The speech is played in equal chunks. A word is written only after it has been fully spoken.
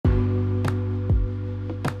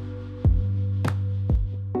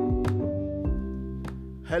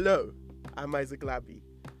Hello, I'm Isaac Labby.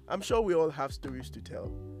 I'm sure we all have stories to tell.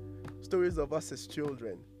 Stories of us as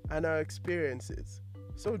children and our experiences.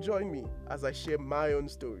 So join me as I share my own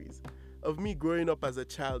stories of me growing up as a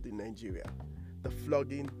child in Nigeria. The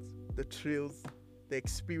floggings, the thrills, the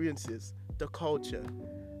experiences, the culture,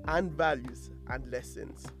 and values and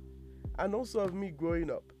lessons. And also of me growing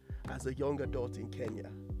up as a young adult in Kenya.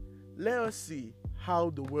 Let us see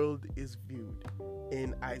how the world is viewed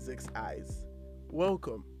in Isaac's eyes.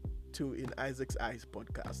 Welcome to In Isaac's Eyes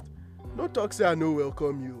podcast. No talk say I no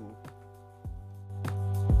welcome you.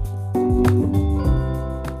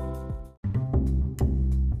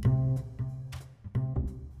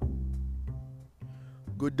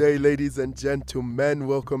 Good day, ladies and gentlemen.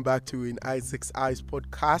 Welcome back to In Isaac's Eyes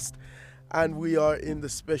podcast. And we are in the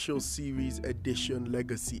special series edition,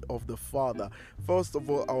 Legacy of the Father. First of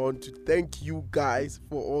all, I want to thank you guys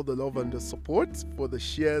for all the love and the support, for the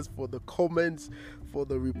shares, for the comments, for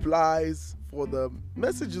the replies, for the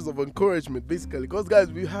messages of encouragement, basically. Because, guys,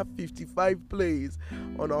 we have 55 plays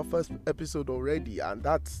on our first episode already, and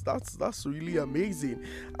that's really amazing.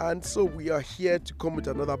 And so we are here to come with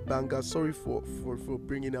another banger. Sorry for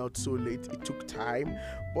bringing out so late. It took time.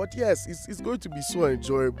 But yes, it's going to be so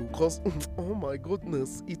enjoyable because, oh my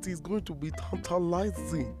goodness, it is going to be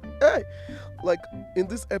tantalizing. Hey, like in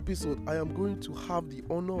this episode, I am going to have the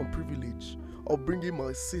honor and privilege of bringing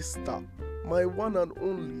my sister, my one and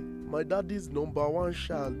only, my daddy's number one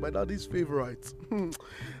child, my daddy's favorite.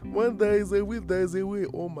 When there is a will, there is a way.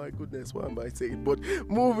 Oh my goodness, what am I saying? But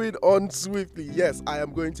moving on swiftly, yes, I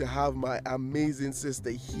am going to have my amazing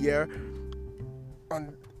sister here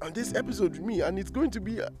on this episode with me, and it's going to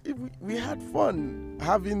be we had fun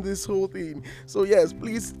having this whole thing. So yes,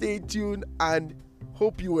 please stay tuned and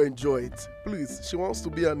hope you enjoy it. Please, she wants to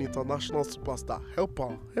be an international superstar. Help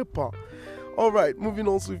her. All right, moving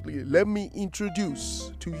on swiftly, let me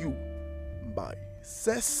introduce to you my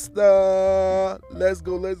sister. Let's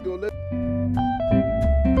go.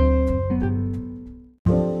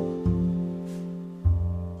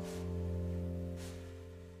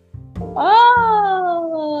 Oh.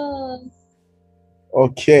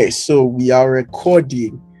 Okay, so we are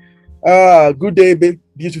recording. Good day,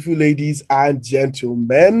 beautiful ladies and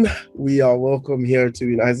gentlemen. We are welcome here to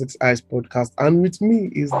In Isaac's Eyes podcast, and with me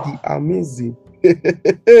is the amazing,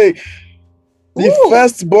 the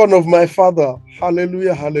firstborn of my father.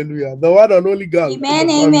 Hallelujah, the one and only girl. Amen.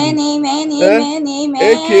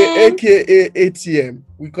 AKA ATM.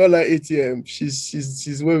 We call her ATM.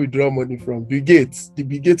 She's where we draw money from. The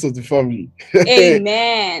Bill Gates of the family.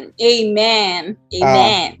 Amen.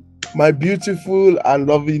 My beautiful and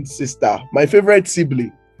loving sister, my favorite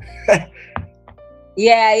sibling.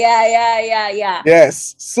 Yeah.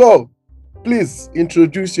 Yes. So, please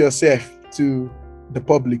introduce yourself to the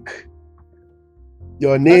public.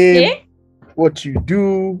 Your name, okay. What you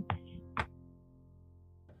do.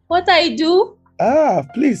 What I do?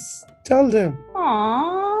 Please tell them.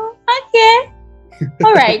 Aww. Okay.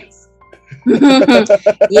 All right.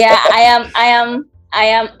 Yeah, I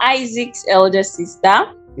am Isaac's elder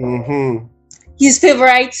sister. Mm-hmm. His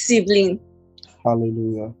favorite sibling.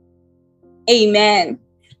 Hallelujah. Amen.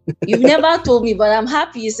 You've never told me, but I'm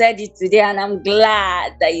happy you said it today, and I'm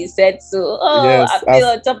glad that you said so. Oh, yes, I feel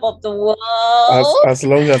on top of the world. As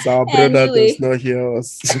long as our brother does not hear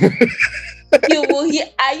us. You will hear.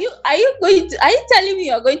 Are you telling me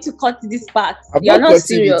you're going to cut this part? You're not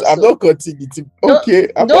serious. I'm not cutting it. Okay.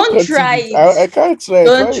 Don't try it. I can't try.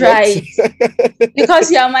 Don't try it.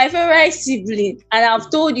 Because you are my favorite sibling, and I've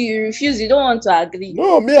told you refuse. You don't want to agree.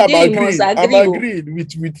 No, me, I'm agreed. I'm agreed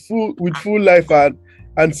with full life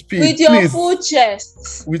and speed. With your full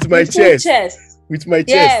chest. With my chest. With my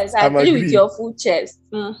chest. Yes, I agree with your full chest.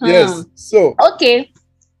 Mm-hmm. Yes. So. Okay.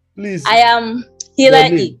 Please. I am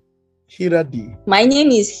Hilary. Hiradi. My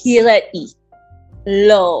name is Hilary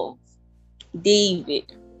Love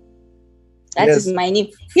David. That is my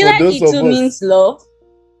name. Hilary too means love.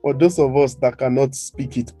 For those of us that cannot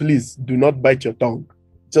speak it, please do not bite your tongue.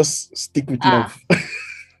 Just stick with love.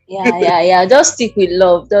 Yeah. Just stick with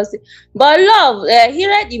love. But love,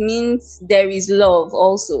 Hiradi means there is love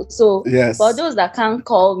also. So yes. For those that can't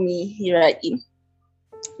call me Hiradi,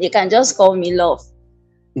 you can just call me Love.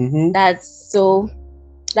 Mm-hmm.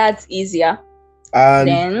 That's easier. And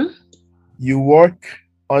then you work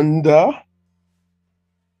under,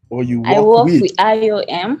 or you work I work with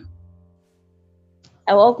IOM.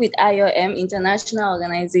 I work with IOM, International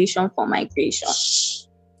Organization for Migration.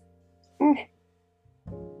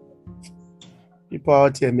 People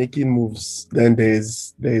out here making moves. Then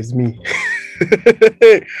there's me.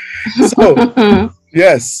 So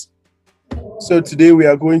yes. So today we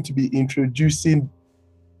are going to be introducing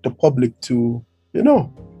the public to,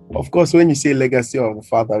 of course, when you say legacy of a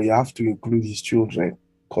father, you have to include his children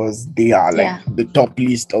because they are like the top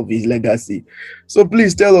list of his legacy. So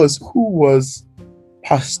please tell us, who was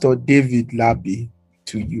Pastor David Labi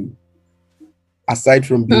to you, aside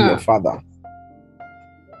from being your father?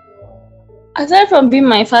 Aside from being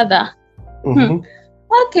my father?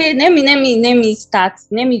 Okay, let me start.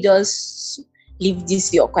 Let me just leave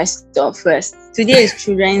this your question first. Today is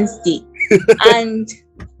Children's Day. and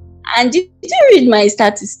did you read my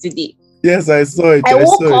status today? Yes, I saw it. I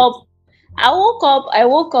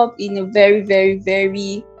woke up in a very, very,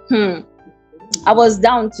 very I was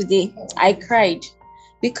down today. I cried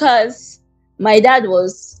because my dad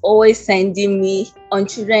was always sending me on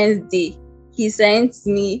Children's Day. He sent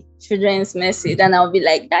me children's message and I'll be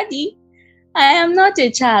like, Daddy, I am not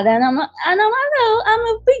a child and I'm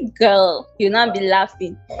a big girl. You'll not be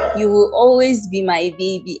laughing. You will always be my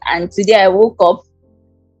baby. And today I woke up,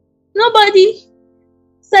 nobody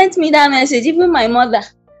sent me that message, even my mother.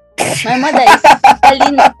 My mother is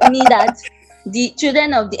telling me that the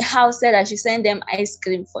children of the house said I should send them ice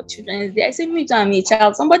cream for Children's Day. I said, me too, I'm a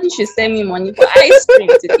child. Somebody should send me money for ice cream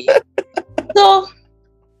today.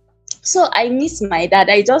 So I miss my dad.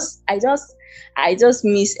 I just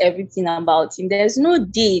miss everything about him. There's no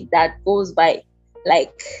day that goes by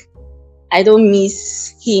like I don't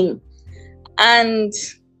miss him. And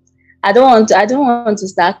I don't want to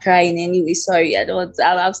start crying anyway. Sorry,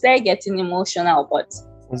 I've started getting emotional, but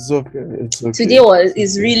it's okay. Today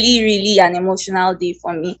is really, really an emotional day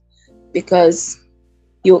for me because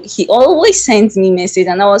he always sends me messages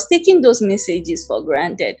and I was taking those messages for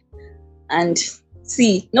granted. And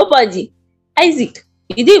see, nobody, Isaac,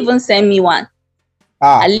 you didn't even send me one.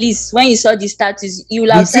 At least when you saw the status, you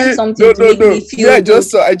will have sent something to make me feel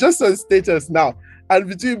good. I just saw the status now. And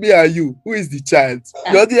between me and you, who is the child?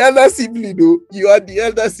 You're the elder sibling, though. You are the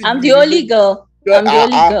elder sibling. I'm the only girl.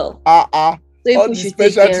 So all the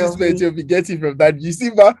special treatment you'll be getting from that. You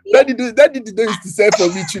see, ma, Daddy don't used to send for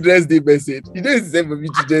me Children's Day message. He don't used to send for me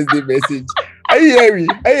Children's Day message. Are you hearing?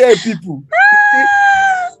 People?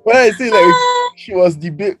 When I say like she was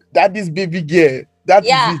the daddy's baby girl. That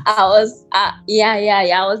is it. I was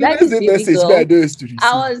daddy's baby girl.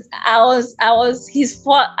 I was his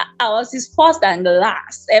first and the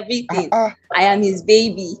last. Everything. I am his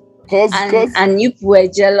baby. And you were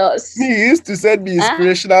jealous. He used to send me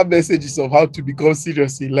inspirational messages of how to become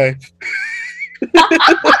serious in life.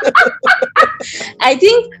 I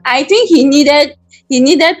think he needed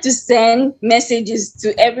to send messages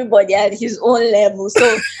to everybody at his own level.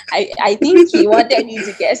 So I think he wanted you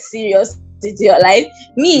to get serious with your life.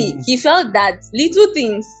 He felt that little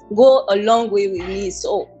things go a long way with me.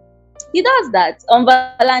 So he does that. On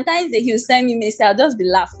Valentine's Day, he'll send me messages. I'll just be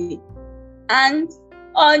laughing. And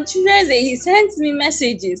on Children's Day, he sends me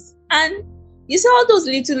messages. And you saw all those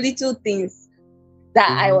little things that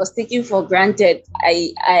I was taking for granted.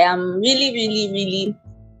 I am really, really, really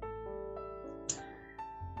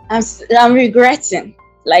I'm regretting.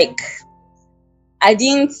 Like, I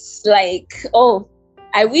didn't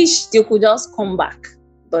I wish they could just come back.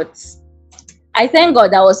 But I thank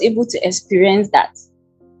God I was able to experience that.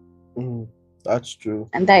 That's true.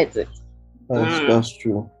 And that's it. That's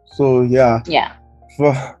true. So, yeah. Yeah.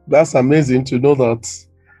 That's amazing to know that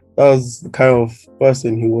was the kind of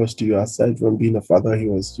person he was to you. Aside from being a father, he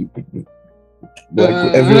was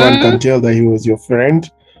everyone can tell that he was your friend,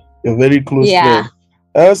 your very close friend.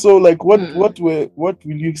 So like what will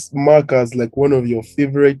you mark as like one of your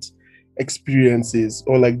favorite experiences,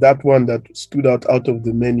 or like that one that stood out of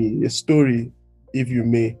the many, a story, if you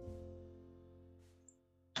may?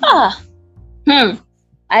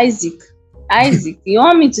 Isaac, you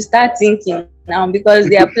want me to start thinking now, because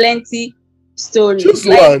there are plenty stories. Choose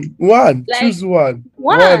one. Choose one.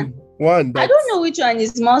 One. I don't know which one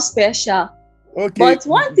is more special. Okay. But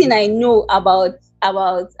one thing I know about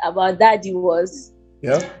Daddy was,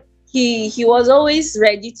 he was always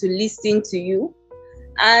ready to listen to you,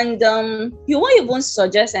 and he won't even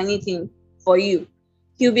suggest anything for you.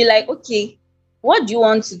 He'll be like, okay, what do you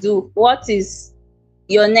want to do? What is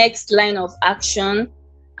your next line of action?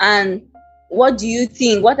 And what do you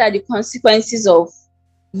think? What are the consequences of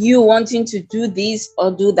you wanting to do this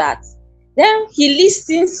or do that? Then he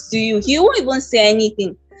listens to you. He won't even say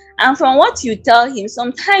anything. And from what you tell him,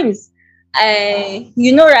 sometimes, Rashida,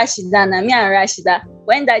 me and Rashida,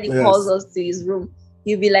 when Daddy calls us to his room,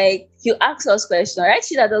 he'll ask us questions.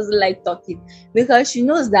 Rashida doesn't like talking because she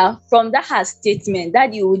knows that from her statement,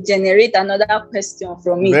 Daddy will generate another question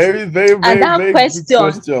from it. Very, very, very, and that very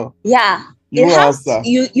question. Yeah. You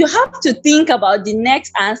have to think about the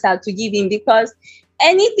next answer to give him, because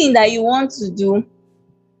anything that you want to do,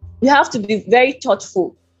 You have to be very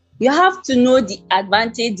thoughtful. You have to know the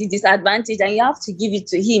advantage, the disadvantage, and you have to give it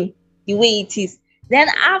to him the way it is. Then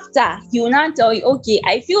after, he will now tell you, okay,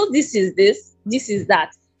 I feel this is this, this is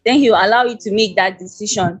that. Then he will allow you to make that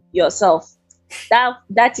decision yourself.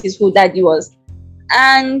 That is who daddy was.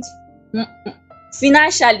 And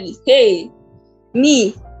financially, hey,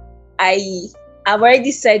 me, I've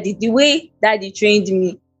already said it, the way daddy trained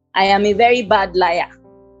me, I am a very bad liar.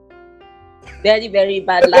 Very, very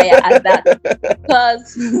bad liar at that.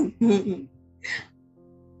 Because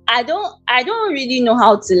I don't really know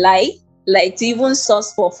how to lie, like to even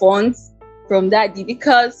source for funds from daddy,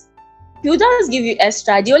 because he'll just give you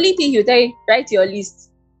extra. The only thing he'll tell you, write your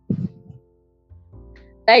list.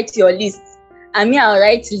 Write your list. And me, I'll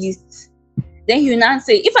write list. Then he'll now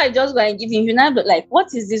say, if I just go and give him, he'll now be like,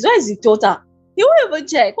 what is this? What is the total? He won't even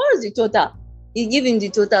check. What is the total? You give him the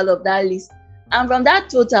total of that list. And from that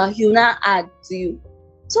total, he'll now add to you.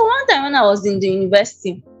 So one time when I was in the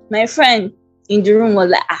university, my friend in the room was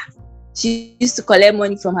like, she used to collect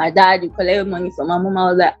money from her dad, you collect money from her mom. I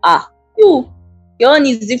was like, your own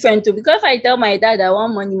is different too. Because if I tell my dad I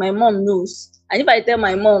want money, my mom knows. And if I tell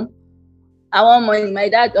my mom I want money, my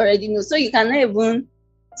dad already knows. So you cannot even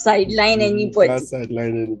sideline anybody. Can't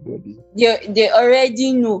sideline anybody. They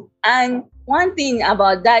already know. And one thing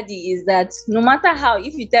about daddy is that no matter how,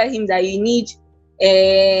 if you tell him that you need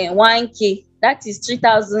 1K, that is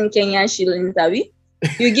 3,000 Kenyan shillings,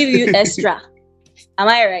 he'll give you extra. Am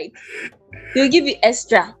I right? He'll give you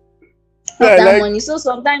extra of that money. So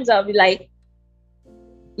sometimes I'll be like,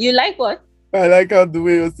 you like what? I like how the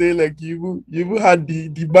way you're saying, like you had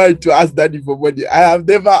the mind to ask daddy for money. I have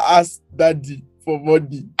never asked daddy for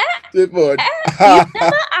money. You never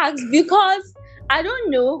asked, because I don't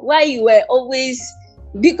know why you were always,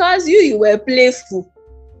 because you were playful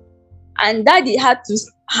and daddy had to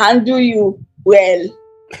handle you well.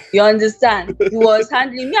 You understand? He was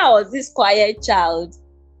handling me. I was this quiet child.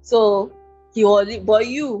 So he was, but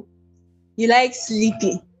you like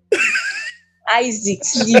sleeping. Isaac,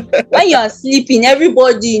 sleep. When you are sleeping,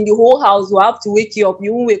 everybody in the whole house will have to wake you up.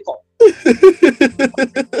 You won't wake up.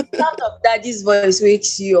 The sound of daddy's voice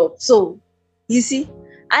wakes you up. So, you see,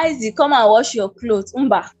 Isaac, come and wash your clothes.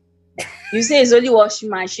 You say it's only washing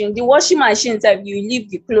machine. The washing machine type, you leave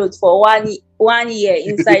the clothes for one year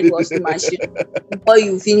inside the washing machine before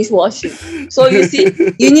you finish washing. So you see,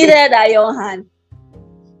 you needed iron hand.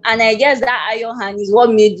 And I guess that iron hand is what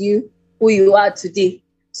made you who you are today.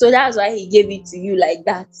 So that's why he gave it to you like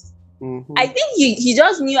that. Mm-hmm. I think he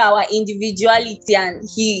just knew our individuality, and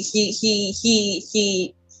he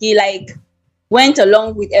like went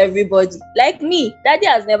along with everybody. Like me, daddy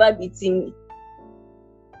has never beaten me.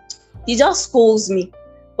 He just scolds me.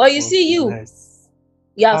 But you see, you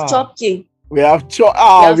have chop king. We have chop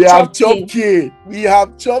king. We have chop king. You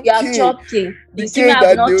have chop king. You see me, I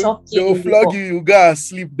have not chop king. They'll flog you, you go and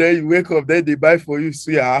sleep, then you wake up, then they buy for you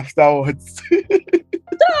suya afterwards.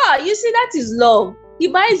 You see, that is love. He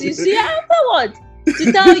buys you suya afterwards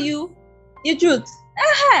to tell you the truth.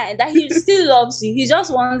 That he still loves you. He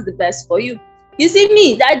just wants the best for you. You see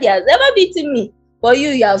me, daddy has never beaten me. But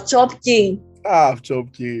you have chop king. I have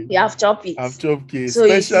chop king. You have chop it. I have chop king.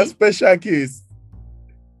 So special case.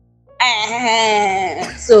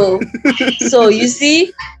 So you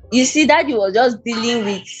see daddy was just dealing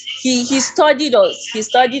with, he studied us. He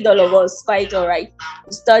studied all of us quite all right.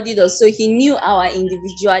 He studied us, so he knew our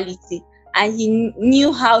individuality, and he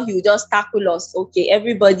knew how he would just tackle us. Okay,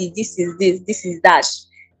 everybody, this is that.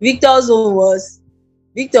 Victor was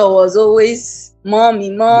always mommy,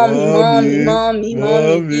 give me,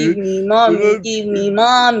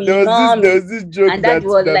 mommy. There was this joke and that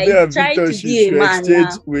was like, try to be a man now.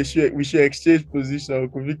 We should exchange position.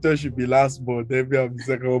 Victor should be last born, then we have the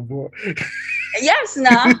second born. Yes,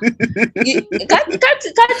 now.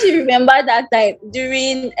 Can't you remember that time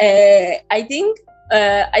during I think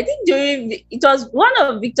during, it was one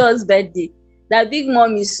of Victor's birthday, that big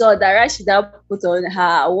mommy saw that Rashida put on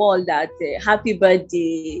her wall that happy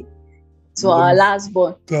birthday to our last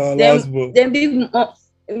born. Then big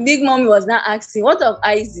mommy was now asking, what of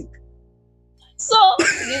Isaac? So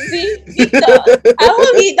you see, Victor, I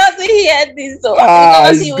hope he doesn't hear this. So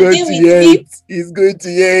he's going to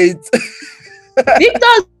hear it.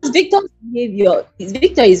 Victor's behavior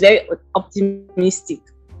Victor is very optimistic.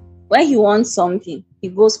 When he wants something, he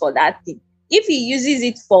goes for that thing. If he uses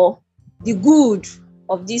it for the good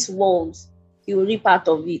of this world, he will reap out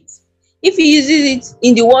of it. If he uses it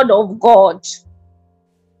in the word of God,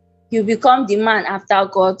 he'll become the man after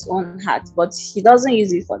God's own heart. But he doesn't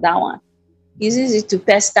use it for that one. He uses it to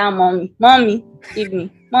pester mommy. Mommy, give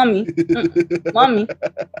me. Mommy,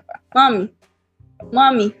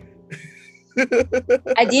 mommy.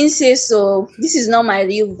 I didn't say so. This is not my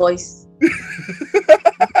real voice.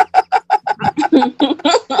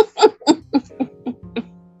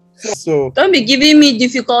 So don't be giving me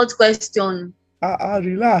difficult questions.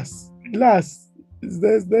 Relax.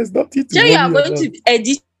 There's nothing to sure worry you are going about. to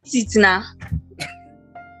edit it now.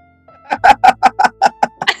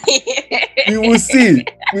 We will see.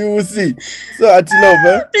 So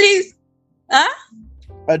Atilove, please.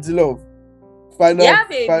 Atilove,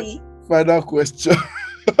 final question.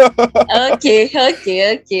 Okay.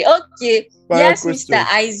 Yes, question. Mr.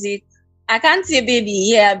 Isaac. I can't say baby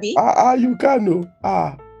here, Abi. You can know.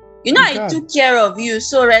 You know, I took care of you,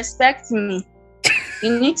 so respect me.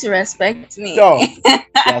 You need to respect me. No,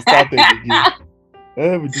 I started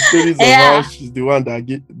again. With the stories of how she's the one that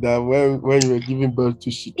when you were giving birth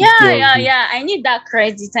to, she took care of you. Yeah. I need that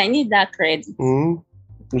credit. You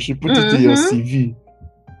should put it in your CV.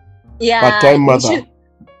 Yeah. Part-time mother.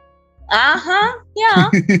 Yeah.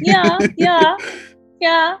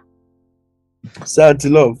 So, Auntie,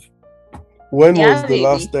 when was the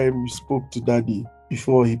last time you spoke to Daddy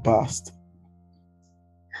before he passed?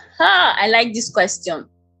 I like this question.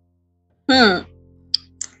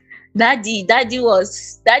 Daddy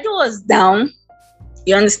was down.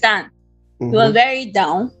 You understand? He was very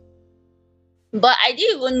down. But I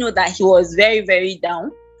didn't even know that he was very, very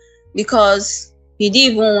down because he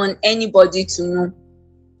didn't even want anybody to know.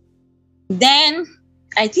 Then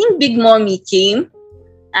I think Big Mommy came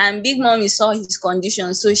and Big Mommy saw his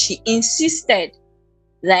condition, so she insisted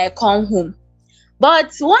that I come home.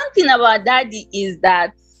 But one thing about Daddy is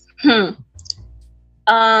that when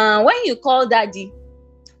you call Daddy,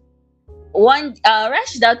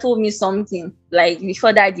 Rashida told me something like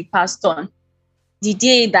before Daddy passed on. The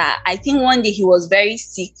day that I think one day he was very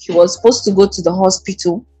sick, he was supposed to go to the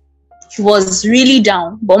hospital. He was really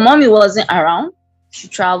down, but Mommy wasn't around. She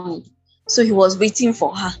traveled, so he was waiting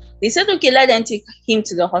for her. They said, okay, let them take him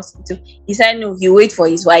to the hospital. He said, no, he'll wait for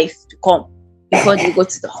his wife to come before they go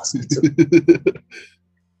to the hospital.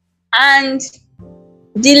 And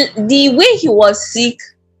the way he was sick,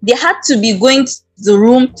 they had to be going to the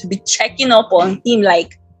room to be checking up on him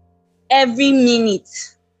like every minute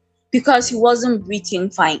because he wasn't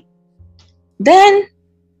breathing fine. Then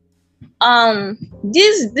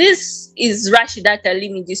this is Rashida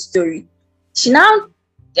telling me this story. She now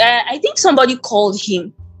I think somebody called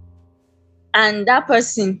him and that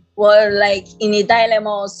person was like in a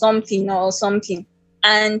dilemma or something.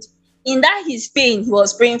 And in that his pain, he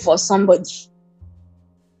was praying for somebody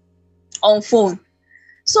on phone.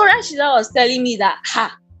 So Rashida was telling me that,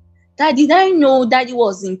 Daddy, did I know Daddy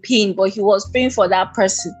was in pain, but he was praying for that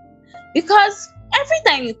person? Because every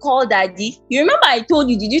time you call Daddy, you remember I told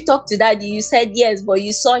you, did you talk to Daddy? You said yes, but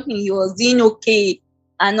you saw him, he was doing okay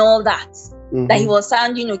and all that. That he was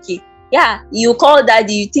sounding okay. Yeah, you call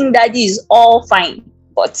Daddy, you think Daddy is all fine,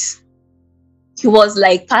 but he was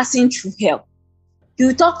like passing through hell.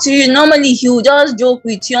 He talk to you, normally he would just joke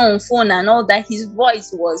with you on phone and all that. His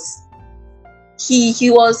voice was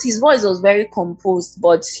his voice was very composed,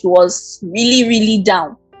 but he was really, really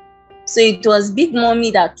down. So it was Big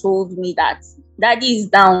Mommy that told me that Daddy is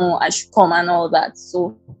down, I should come and all that.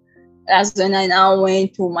 So that's when I now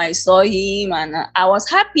went home. I saw him and I was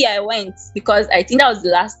happy I went because I think that was the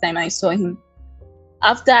last time I saw him.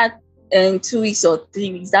 After 2 weeks or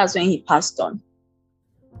 3 weeks, that's when he passed on.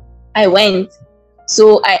 I went.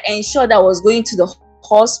 So I ensured I was going to the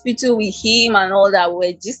hospital with him and all that. We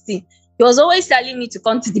were gisting. He was always telling me to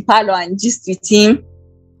come to the parlor and gist with him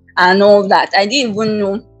and all that. I didn't even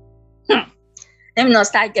know. Let me not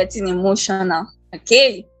start getting emotional.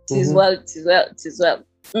 Okay? It is well.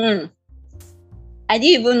 I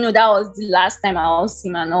didn't even know that was the last time I was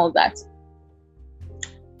him and all that.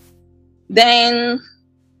 Then,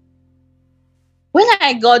 when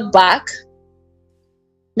I got back,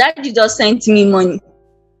 Daddy just sent me money.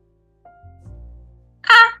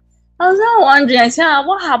 I was now wondering, I said,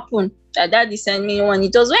 what happened? That Daddy sent me money.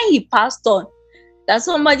 It was when he passed on that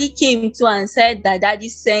somebody came to and said that Daddy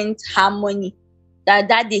sent her money.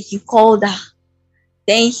 That day he called her.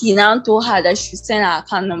 Then he now told her that she sent her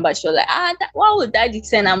account number. She was like, why would Daddy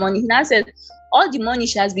send her money? He now said, all the money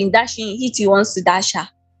she has been dashing, he wants to dash her.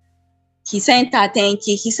 He sent her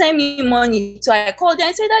 10K. He sent me money. So I called her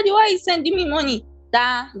and said, Daddy, why are you sending me money?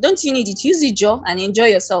 Don't you need it? Use it, Joe, and enjoy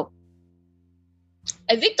yourself.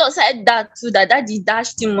 And Victor said that too, that Daddy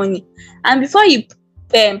dashed him money. And before he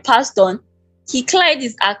passed on, he cleared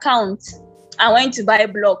his account and went to buy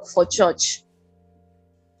block for church.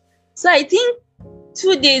 So I think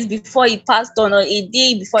 2 days before he passed on, or a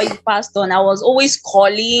day before he passed on, I was always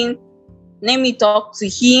calling, let me talk to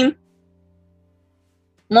him.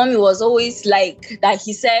 mommy was always like that.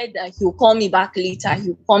 He said that he'll call me back later.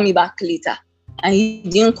 And he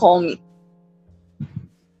didn't call me.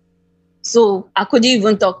 So I couldn't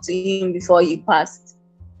even talk to him before he passed.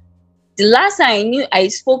 The last time I knew, I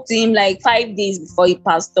spoke to him like 5 days before he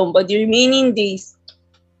passed on. But the remaining days,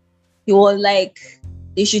 he was like,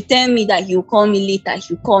 they should tell me that he'll call me later.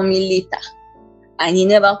 And he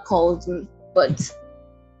never called me. But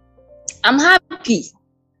I'm happy.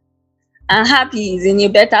 He's in a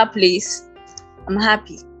better place. I'm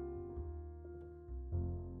happy.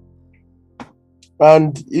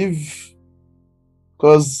 And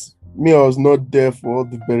because me, I was not there for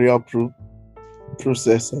the burial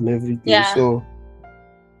process and everything. Yeah. So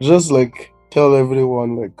just like tell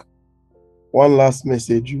everyone, like, one last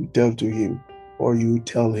message you tell to him, or you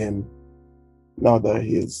tell him now that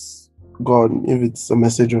he's gone, if it's a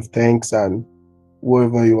message of thanks and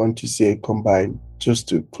whatever you want to say combined, just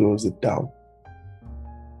to close it down.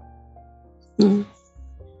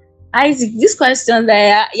 Isaac, this question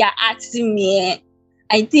that you're asking me,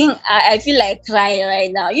 I think I feel like crying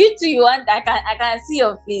right now. You too, you want? I can see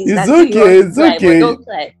your face. It's okay. But don't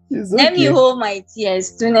cry. Let me hold my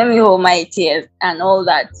tears too. Let me hold my tears and all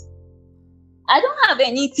that. I don't have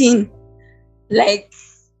anything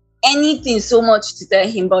so much to tell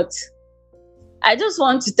him, but I just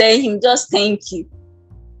want to tell him just thank you.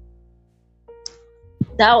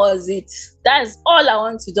 That was it. That's all I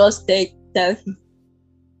want to just tell him.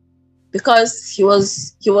 Because he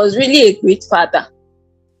was really a great father.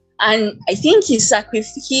 And I think he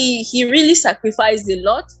really sacrificed a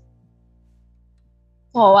lot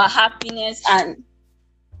for our happiness and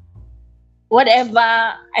whatever.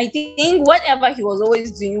 I think whatever he was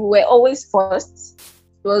always doing, we were always first.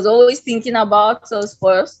 He was always thinking about us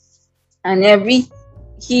first. And I think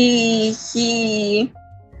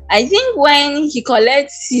when he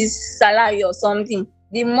collects his salary or something,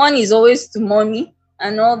 the money is always to mommy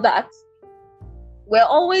and all that. We're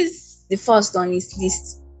always the first on his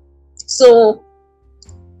list. So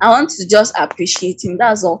I want to just appreciate him.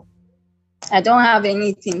 That's all. I don't have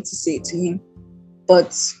anything to say to him.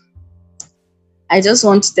 But I just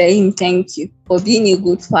want to tell him thank you for being a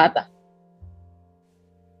good father.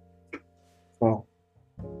 Wow.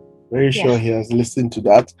 Very sure he has listened to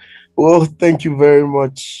that. Well, thank you very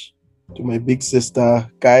much to my big sister.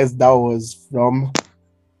 Guys, that was from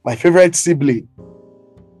my favorite sibling.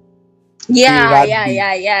 Yeah.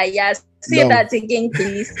 Say that again,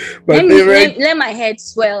 please. Let my head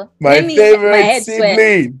swell. My favorite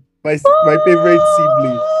sibling. My favorite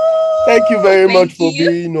sibling. Thank you very much for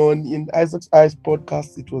being on in Isaac's Eyes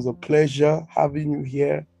podcast. It was a pleasure having you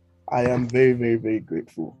here. I am very, very, very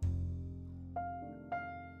grateful.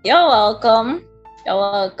 You're welcome.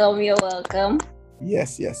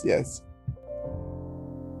 Yes.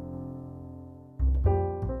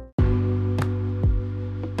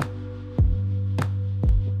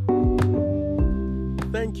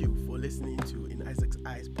 Thank you for listening to In Isaac's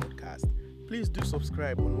Eyes podcast. Please do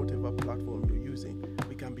subscribe on whatever platform you're using.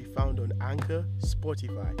 We can be found on Anchor,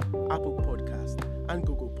 Spotify, Apple Podcast, and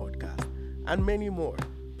Google Podcast, and many more.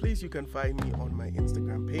 Please, you can find me on my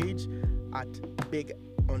Instagram page at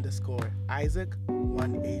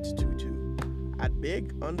big_Isaac1822. At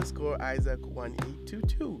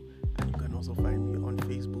big_Isaac1822. And you can also find me on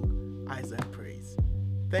Facebook, Isaac Praise.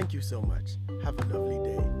 Thank you so much. Have a lovely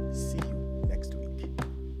day. See you next week.